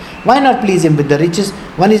given, why not please him with the riches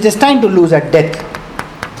one is destined to lose at death?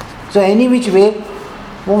 So any which way,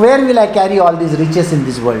 where will I carry all these riches in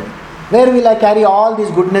this world? Where will I carry all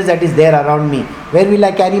this goodness that is there around me? Where will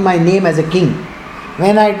I carry my name as a king?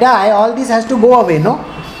 When I die, all this has to go away, no?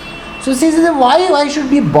 So she says, why I should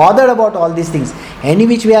be bothered about all these things? Any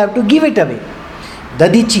which way I have to give it away.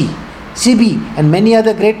 Dadichi, Sibi and many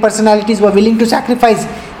other great personalities were willing to sacrifice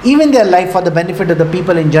even their life for the benefit of the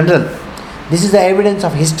people in general. This is the evidence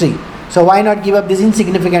of history. So why not give up this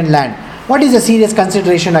insignificant land? What is the serious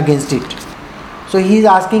consideration against it? So he is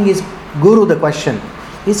asking his Guru the question.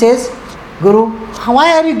 He says, Guru,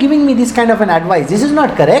 why are you giving me this kind of an advice? This is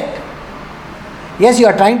not correct. Yes, you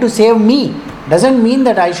are trying to save me. Doesn't mean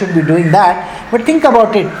that I should be doing that. But think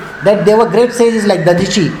about it, that there were great sages like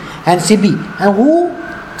Dadichi and Sibi, and who,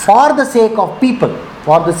 for the sake of people,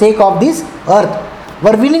 for the sake of this earth,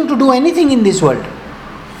 were willing to do anything in this world.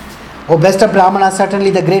 O best of Brahmanas, certainly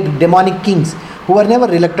the great demonic kings, who were never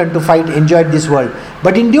reluctant to fight, enjoyed this world.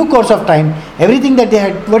 But in due course of time, everything that they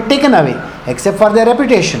had were taken away, except for their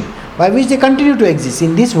reputation, by which they continue to exist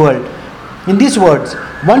in this world. In these words,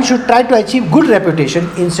 one should try to achieve good reputation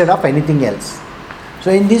instead of anything else. So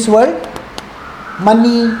in this world,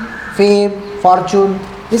 money, fame, fortune,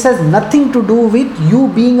 this has nothing to do with you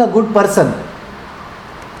being a good person.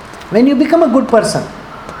 When you become a good person,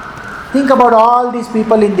 think about all these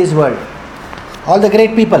people in this world, all the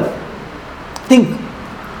great people. Think.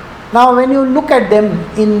 Now when you look at them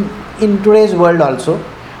in today's world also,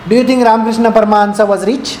 do you think Ramakrishna Paramahansa was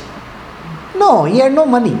rich? No, he had no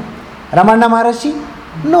money. Ramana Maharshi?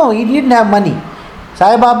 No, he didn't have money.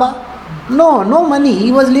 Sai Baba? No money.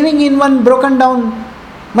 He was living in one broken down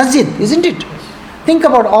masjid, isn't it? Think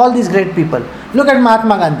about all these great people. Look at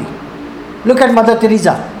Mahatma Gandhi. Look at Mother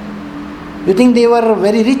Teresa. You think they were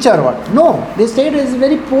very rich or what? No, they stayed as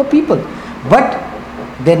very poor people. But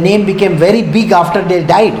their name became very big after they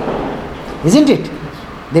died, isn't it?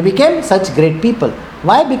 They became such great people.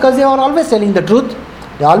 Why? Because they were always telling the truth.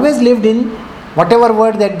 They always lived in whatever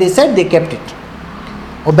word that they said, they kept it.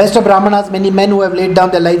 O best of Brahmanas, many men who have laid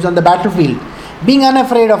down their lives on the battlefield, being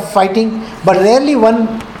unafraid of fighting, but rarely one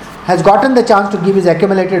has gotten the chance to give his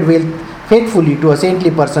accumulated wealth faithfully to a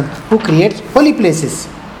saintly person who creates holy places.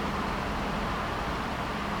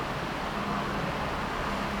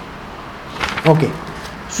 Okay,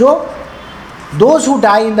 so those who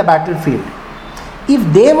die in the battlefield, if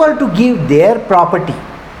they were to give their property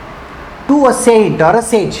to a saint or a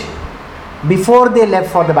sage before they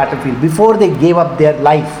left for the battlefield, before they gave up their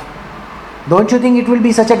life, don't you think it will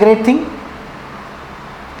be such a great thing?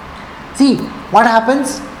 See, what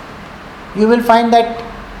happens? You will find that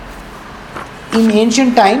in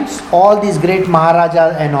ancient times, all these great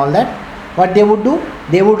Maharajas and all that, what they would do?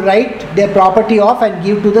 They would write their property off and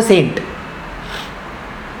give to the saint.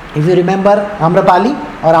 If you remember Amrapali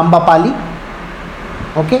or Ambapali,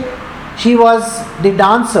 okay, she was the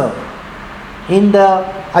dancer in the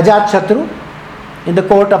Ajat-Shatru, in the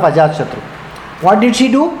court of Ajat-Shatru. What did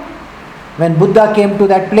she do? When Buddha came to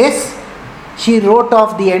that place, she wrote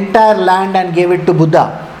off the entire land and gave it to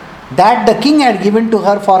Buddha. That the king had given to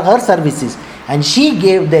her for her services, and she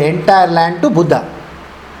gave the entire land to Buddha.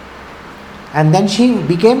 And then she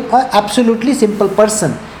became an absolutely simple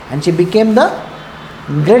person, and she became the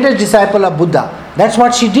greatest disciple of Buddha. That's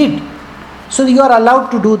what she did. So you are allowed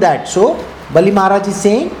to do that. So Bali Maharaj is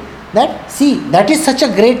saying that, see, that is such a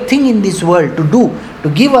great thing in this world to do, to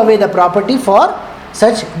give away the property for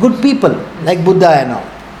such good people like Buddha and all.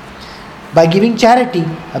 By giving charity,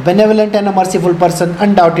 a benevolent and a merciful person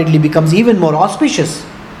undoubtedly becomes even more auspicious,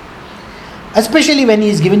 especially when he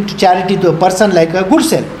is giving charity to a person like a good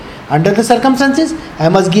soul. Under the circumstances, I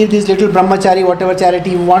must give this little brahmachari whatever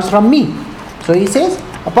charity he wants from me. So he says,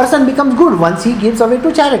 a person becomes good once he gives away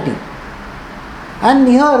to charity. And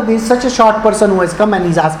here there is such a short person who has come and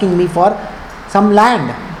is asking me for some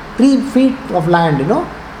land, 3 feet of land,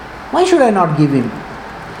 Why should I not give him?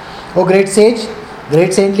 O great sage,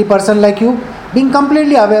 great saintly person like you, being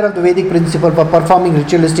completely aware of the Vedic principle for performing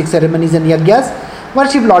ritualistic ceremonies and yagyas,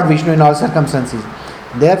 worship Lord Vishnu in all circumstances.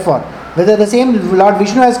 Therefore, whether the same Lord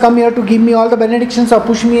Vishnu has come here to give me all the benedictions or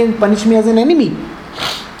push me and punish me as an enemy,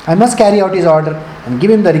 I must carry out his order and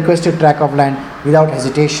give him the requested tract of land without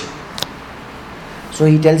hesitation. So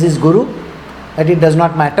he tells his guru that it does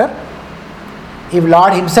not matter. If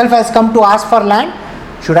Lord himself has come to ask for land,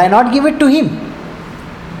 should I not give it to him?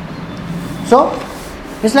 So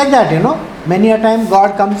it's like that, Many a time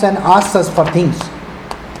God comes and asks us for things.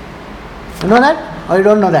 You know that? Or you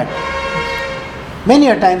don't know that? Many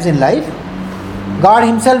a times in life, God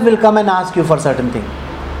himself will come and ask you for certain things.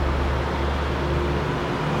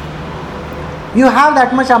 You have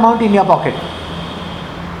that much amount in your pocket,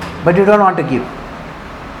 but you don't want to give.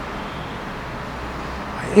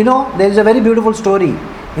 There is a very beautiful story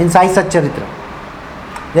in Sai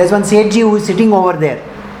Satcharitra. There is one Sethji who is sitting over there.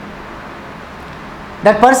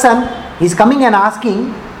 That person is coming and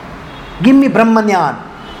asking, give me Brahmanyan.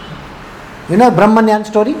 You know Brahmanyan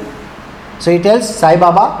story? So he tells Sai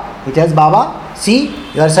Baba, he tells Baba, see,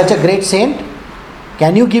 you are such a great saint,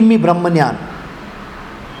 can you give me Brahmanyan?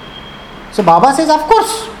 So Baba says, of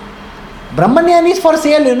course, Brahmanyan is for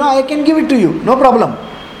sale, I can give it to you, no problem.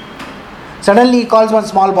 Suddenly he calls one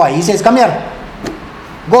small boy, he says, come here,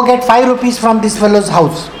 go get 5 rupees from this fellow's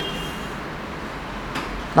house.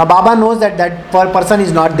 Now Baba knows that person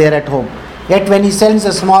is not there at home. Yet when he sends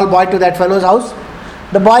a small boy to that fellow's house,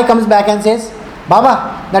 the boy comes back and says,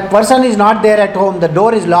 Baba, that person is not there at home, the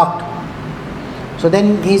door is locked. So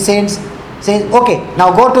then he says, okay,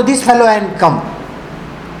 now go to this fellow and come.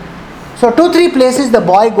 So 2-3 places the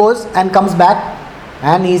boy goes and comes back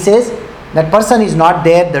and he says, that person is not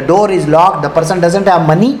there, the door is locked, the person doesn't have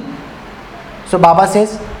money. So Baba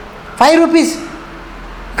says, 5 rupees,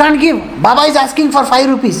 can't give. Baba is asking for 5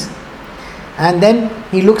 rupees. And then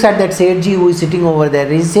he looks at that Sethji who is sitting over there.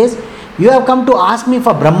 He says, you have come to ask me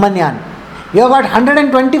for Brahmanyan. You have got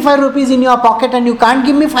 125 rupees in your pocket and you can't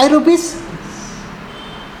give me 5 rupees?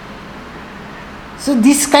 So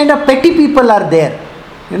this kind of petty people are there.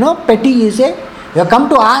 Petty, you say, you have come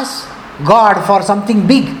to ask God for something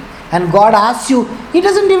big. And God asks you, he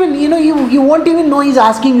doesn't even, you won't even know he's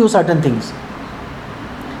asking you certain things.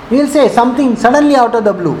 He will say something suddenly out of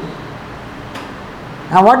the blue.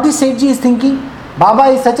 And what this Sethji is thinking, Baba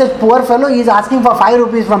is such a poor fellow, he is asking for 5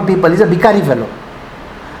 rupees from people. He is a bhikari fellow.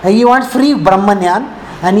 And he wants free Brahmanyan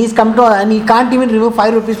and he can't even remove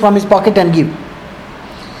 5 rupees from his pocket and give.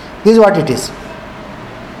 This is what it is.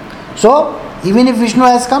 So, even if Vishnu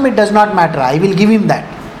has come, it does not matter. I will give him that.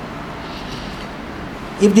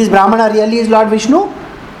 If this Brahmana really is Lord Vishnu,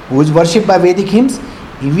 who is worshipped by Vedic hymns,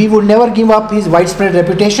 he would never give up his widespread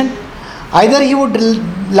reputation. Either he would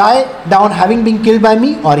lie down having been killed by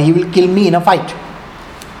me, or he will kill me in a fight.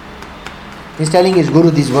 He is telling his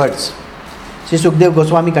Guru these words. Sri Sukdev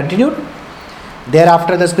Goswami continued.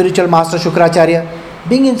 Thereafter the spiritual master Shukracharya,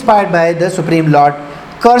 being inspired by the Supreme Lord,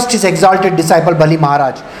 cursed his exalted disciple Bali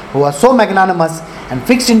Maharaj, who was so magnanimous and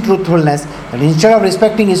fixed in truthfulness that instead of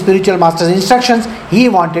respecting his spiritual master's instructions, he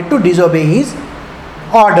wanted to disobey his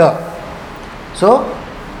order. So,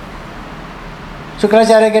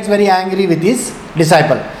 Shukracharya gets very angry with his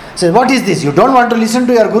disciple. Says, what is this? You don't want to listen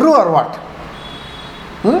to your Guru or what?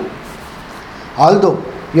 Although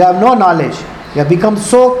you have no knowledge, you have become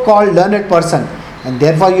so-called learned person, and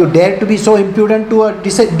therefore you dare to be so impudent to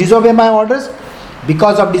disobey my orders.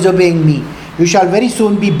 Because of disobeying me, you shall very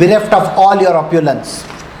soon be bereft of all your opulence.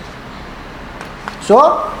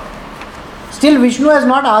 So, still Vishnu has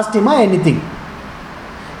not asked him anything.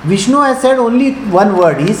 Vishnu has said only one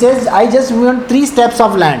word. He says, I just want 3 steps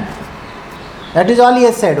of land. That is all he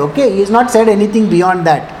has said. Okay, he has not said anything beyond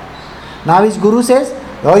that. Now his Guru says,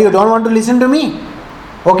 oh, you don't want to listen to me?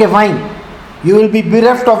 Okay, fine. You will be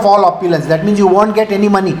bereft of all opulence. That means you won't get any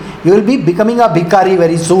money. You will be becoming a bhikari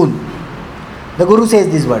very soon. The Guru says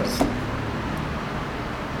these words.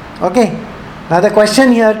 Okay. Now the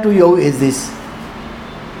question here to you is this.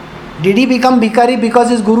 Did he become bhikari because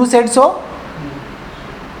his Guru said so?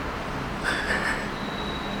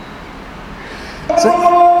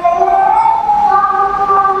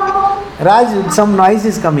 Raj, some noise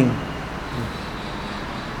is coming.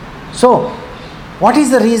 So, what is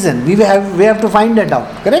the reason? We have to find that out.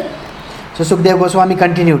 Correct? So Sukdev Goswami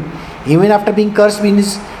continued. Even after being cursed in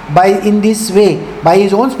this way by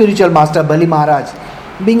his own spiritual master Bali Maharaj,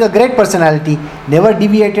 being a great personality, never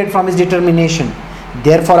deviated from his determination.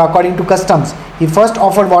 Therefore, according to customs, he first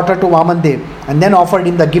offered water to Vamandev and then offered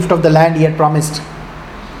him the gift of the land he had promised.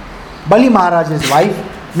 Bali Maharaj's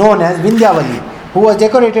wife, known as Vindhyavali, who was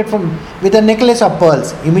decorated with a necklace of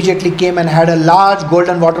pearls, immediately came and had a large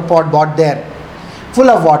golden water pot brought there, full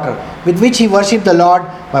of water, with which he worshipped the Lord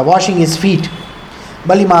by washing his feet.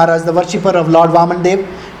 Bali Maharaj, the worshipper of Lord Vamandev,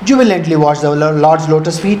 jubilantly washed the Lord's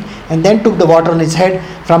lotus feet and then took the water on his head.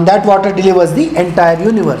 From that water delivers the entire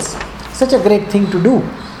universe. Such a great thing to do.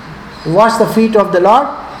 To wash the feet of the Lord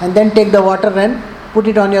and then take the water and put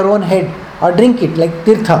it on your own head or drink it like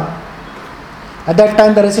tirtha. At that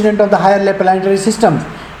time, the resident of the higher planetary systems,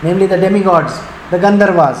 namely the demigods, the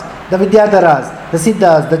Gandharvas, the Vidyadharas, the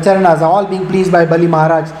Siddhas, the Charanas, all being pleased by Bali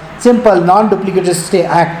Maharaj's simple, non-duplicitous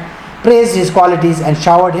act, praised his qualities and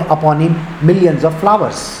showered upon him millions of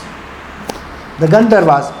flowers. The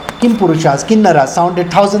Gandharvas, Kimpurushas, Kinnaras sounded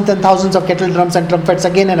thousands and thousands of kettle drums and trumpets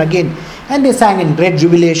again and again, and they sang in great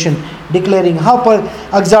jubilation, declaring how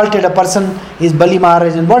exalted a person is Bali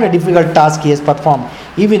Maharaj and what a difficult task he has performed.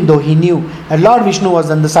 Even though he knew that Lord Vishnu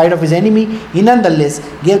was on the side of his enemy, he nonetheless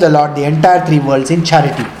gave the Lord the entire 3 worlds in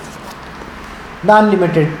charity. The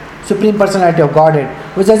unlimited Supreme Personality of Godhead,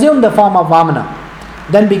 which assumed the form of Vamana,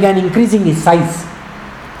 then began increasing his size,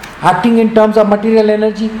 acting in terms of material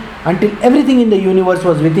energy until everything in the universe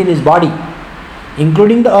was within his body,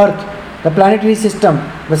 including the earth, the planetary system,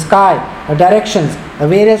 the sky, the directions, the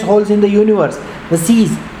various holes in the universe, the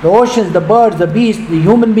seas, the oceans, the birds, the beasts, the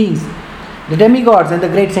human beings, the demigods and the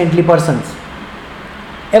great saintly persons.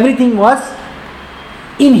 Everything was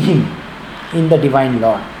in him, in the Divine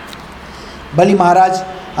Lord. Bali Maharaj,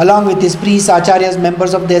 along with his priests, acharyas,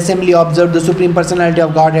 members of the assembly, observed the Supreme Personality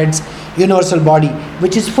of Godhead's universal body,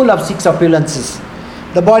 which is full of 6 opulences.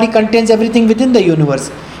 The body contains everything within the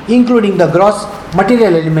universe, including the gross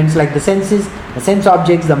material elements like the senses, the sense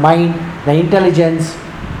objects, the mind, the intelligence,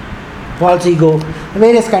 false ego, the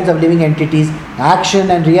various kinds of living entities, the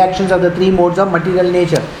action and reactions of the 3 modes of material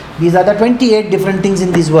nature. These are the 28 different things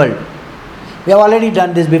in this world. We have already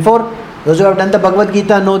done this before. Those who have done the Bhagavad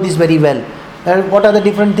Gita know this very well. What are the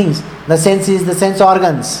different things? The senses, the sense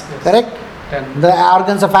organs, yes. Correct? 10. The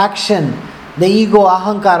organs of action, the ego,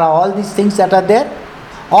 ahankara, all these things that are there,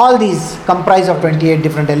 all these comprise of 28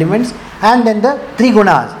 different elements, and then the three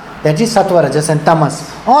gunas, that is sattva, rajas and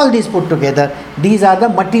tamas. All these put together, these are the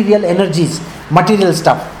material energies, material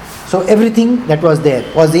stuff. So everything that was there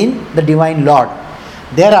was in the Divine Lord.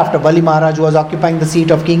 Thereafter, Bali Maharaj, who was occupying the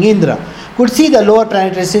seat of King Indra, could see the lower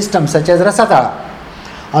planetary systems such as Rasatala.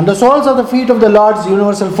 On the soles of the feet of the Lord's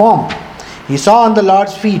universal form, he saw on the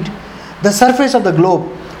Lord's feet the surface of the globe.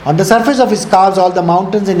 On the surface of his calves, all the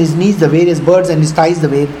mountains, and his knees, the various birds, and his thighs, the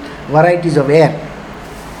varieties of air.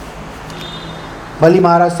 Bali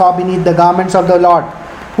Maharaj saw beneath the garments of the Lord,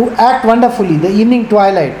 who act wonderfully, the evening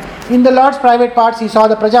twilight. In the Lord's private parts, he saw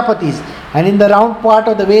the Prajapatis, and in the round part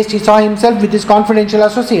of the waist, he saw himself with his confidential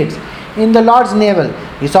associates. In the Lord's navel,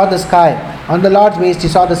 he saw the sky. On the Lord's waist, he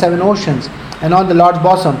saw the 7 oceans. And on the Lord's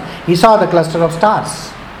bosom, he saw the cluster of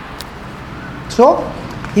stars. So,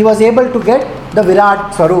 he was able to get the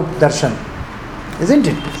Virat Swarup Darshan. Isn't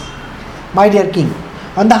it? My dear King,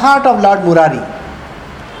 on the heart of Lord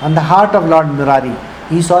Murari,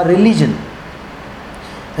 he saw religion.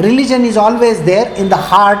 Religion is always there in the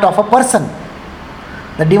heart of a person.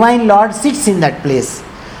 The Divine Lord sits in that place.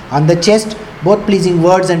 On the chest, both pleasing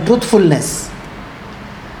words and truthfulness.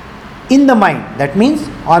 In the mind, that means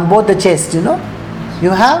on both the chest, you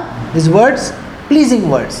have these words, pleasing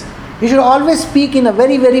words. You should always speak in a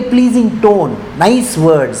very, very pleasing tone, nice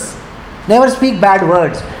words. Never speak bad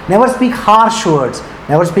words, never speak harsh words,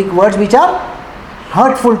 never speak words which are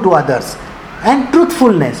hurtful to others. And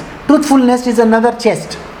truthfulness. Truthfulness is another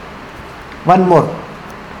chest. One more.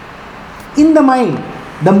 In the mind,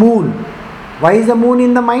 the moon. Why is the moon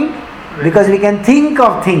in the mind? Because we can think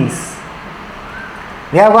of things.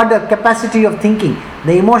 We have got the capacity of thinking,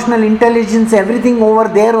 the emotional intelligence, everything over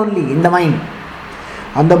there only in the mind.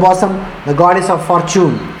 On the bosom, the goddess of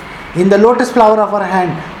fortune. In the lotus flower of her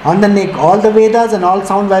hand, on the neck, all the Vedas and all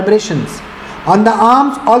sound vibrations. On the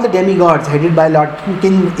arms, all the demigods headed by Lord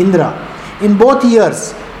King Indra. In both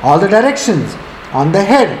ears, all the directions. On the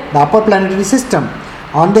head, the upper planetary system.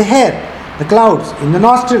 On the hair, the clouds. In the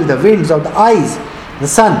nostril, the winds of the eyes, the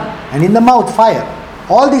sun. And in the mouth, fire.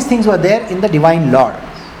 All these things were there in the Divine Lord.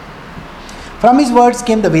 From his words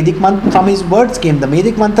came the Vedic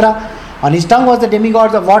mantra. On his tongue was the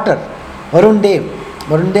demigods of water. Varun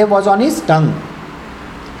Dev was on his tongue.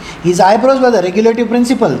 His eyebrows were the regulative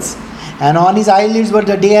principles, and on his eyelids were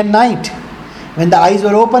the day and night. When the eyes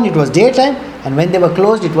were open, it was daytime, and when they were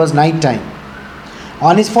closed, it was night time.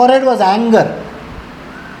 On his forehead was anger,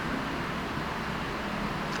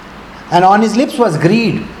 and on his lips was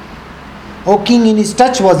greed. O king, in his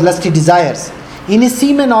touch was lusty desires. In his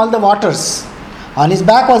semen all the waters. On his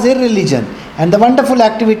back was irreligion, and the wonderful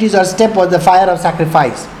activities or step was the fire of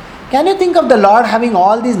sacrifice. Can you think of the Lord having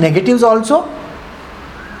all these negatives also?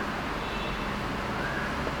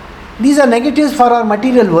 These are negatives for our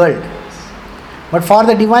material world. But for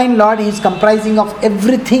the Divine Lord, He is comprising of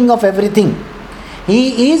everything of everything.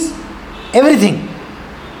 He is everything.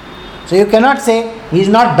 So you cannot say He is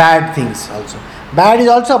not bad things also. Bad is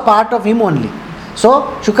also a part of Him only. So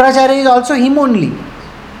Shukracharya is also Him only.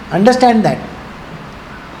 Understand that.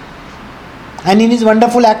 And in his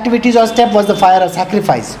wonderful activities or step was the fire of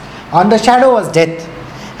sacrifice. On the shadow was death.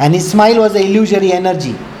 And his smile was the illusory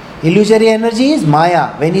energy. Illusory energy is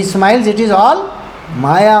Maya. When he smiles, it is all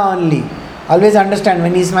Maya only. Always understand,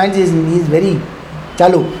 when he smiles, he is very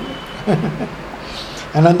chalu.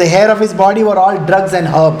 And on the hair of his body were all drugs and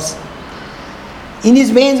herbs. In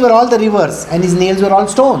his veins were all the rivers, and his nails were all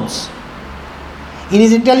stones. In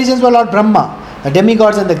his intelligence were Lord Brahma, the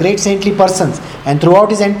demigods and the great saintly persons, and throughout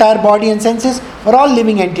his entire body and senses were all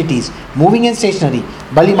living entities, moving and stationary.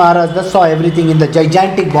 Bali Maharaj thus saw everything in the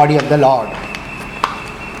gigantic body of the Lord.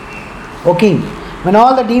 O King, when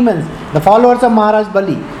all the demons, the followers of Maharaj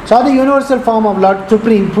Bali, saw the universal form of Lord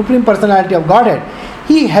Supreme Personality of Godhead,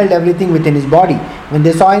 he held everything within his body. When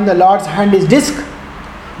they saw in the Lord's hand his disc,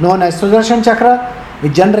 known as Sudarshan Chakra,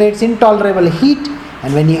 which generates intolerable heat,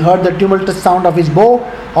 and when he heard the tumultuous sound of his bow,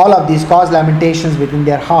 all of these caused lamentations within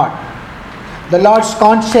their heart. The Lord's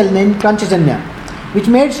conch shell named Kanchajanya, which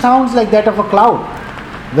made sounds like that of a cloud.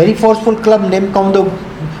 Very forceful club named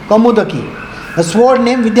Kamudaki. A sword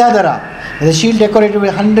named Vidyadhara. The shield decorated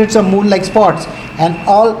with hundreds of moon-like spots. And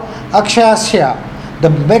all Akshayasya, the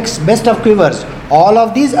best of quivers. All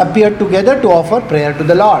of these appeared together to offer prayer to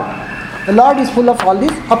the Lord. The Lord is full of all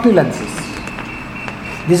these opulences.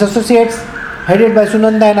 These associates, headed by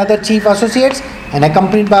Sunanda and other chief associates, and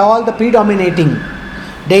accompanied by all the predominating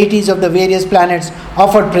deities of the various planets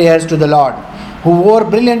offered prayers to the Lord, who wore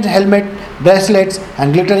brilliant helmet, bracelets,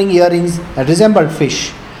 and glittering earrings that resembled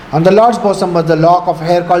fish. On the Lord's bosom was the lock of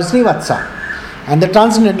hair called Srivatsa, and the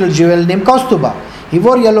transcendental jewel named Kaustuba. He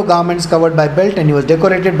wore yellow garments covered by belt, and he was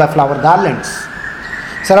decorated by flower garlands.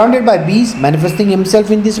 Surrounded by bees, manifesting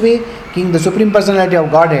himself in this way, King, the Supreme Personality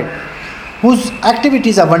of Godhead, whose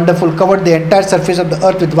activities are wonderful, covered the entire surface of the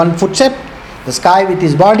earth with one footstep, the sky with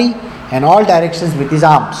his body, and all directions with his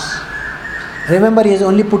arms. Remember, he has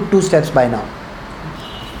only put 2 steps by now.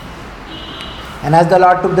 And as the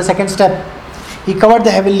Lord took the second step, he covered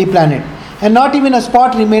the heavenly planet, and not even a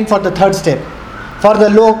spot remained for the third step. For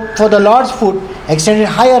the Lord's foot extended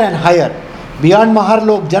higher and higher, beyond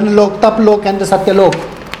Maharlok, Janalok, Taplok, and the Satyalok.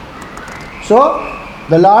 So,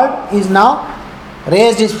 the Lord is now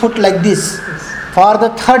raised his foot like this for the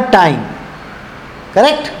third time.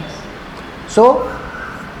 Correct? So,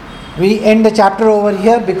 we end the chapter over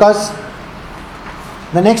here, because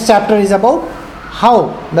the next chapter is about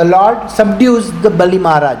how the Lord subdues the Bali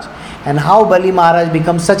Maharaj and how Bali Maharaj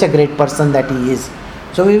becomes such a great person that he is.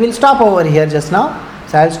 So we will stop over here just now.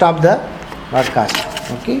 So I will stop the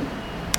broadcast. Okay.